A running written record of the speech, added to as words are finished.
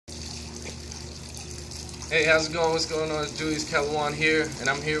Hey, how's it going? What's going on? It's Julius Kellowan here, and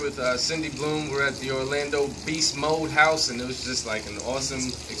I'm here with Cindy Bloom. We're at the Orlando Beast Mode House, and it was just like an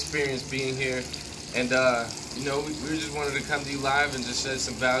awesome experience being here. And you know, we just wanted to come to you live and just shed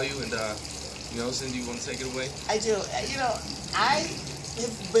some value. And you know, Cindy, you want to take it away? I do. You know, I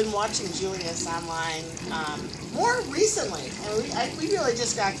have been watching Julius online more recently, and we really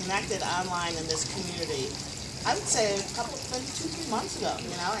just got connected online in this community. I would say maybe 2-3 months ago,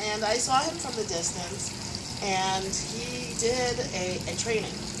 you know, and I saw him from the distance. And he did a training,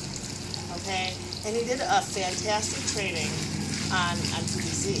 okay? And he did a fantastic training on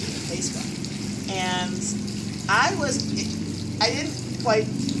PBC, Facebook. And I didn't quite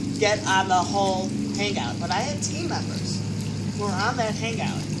get on the whole hangout, but I had team members who were on that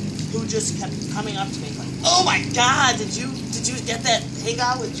hangout who just kept coming up to me like, "Oh my God, did you get that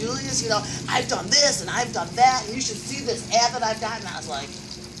hangout with Julius? You know, I've done this and I've done that, and you should see this ad that I've gotten." I was like,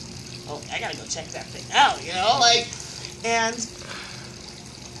 "Oh, I gotta go check that thing out," you know, like, and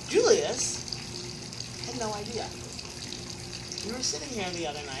Julius had no idea. We were sitting here the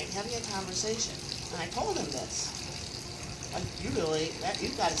other night having a conversation, and I told him this. Like, you've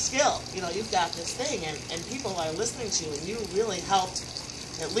got a skill, you know, you've got this thing, and people are listening to you, and you really helped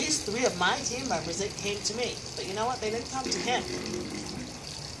at least 3 of my team members that came to me. But you know what? They didn't come to him.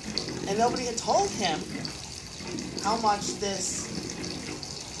 And nobody had told him how much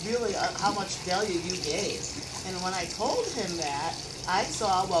how much value you gave. And when I told him that, I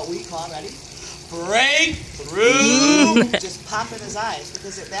saw what we call, ready? Breakthrough! Just pop in his eyes.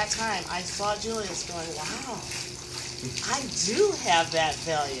 Because at that time, I saw Julius going, wow, I do have that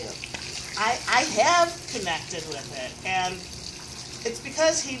value. I have connected with it. And it's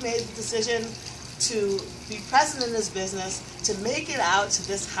because he made the decision to be present in his business, to make it out to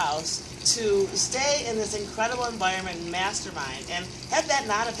this house, to stay in this incredible environment and mastermind. And had that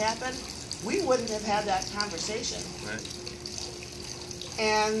not have happened, we wouldn't have had that conversation. Right.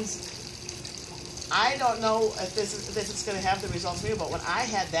 And I don't know if it's going to have the results for you, but when I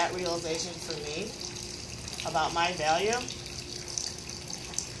had that realization for me about my value,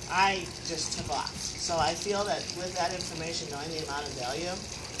 I just took off. So I feel that with that information, knowing the amount of value,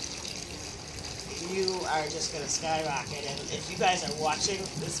 you are just going to skyrocket. And if you guys are watching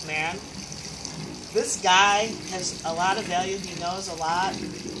this man, this guy has a lot of value. He knows a lot.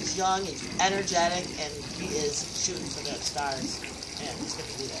 He's young, he's energetic, and he is shooting for the stars. And he's going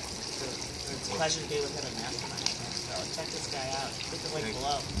to be there. It's a pleasure to be with him in Mastermind. So check this guy out. Click the link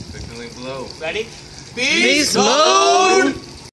below. Click the link below. Ready? Beast Mode!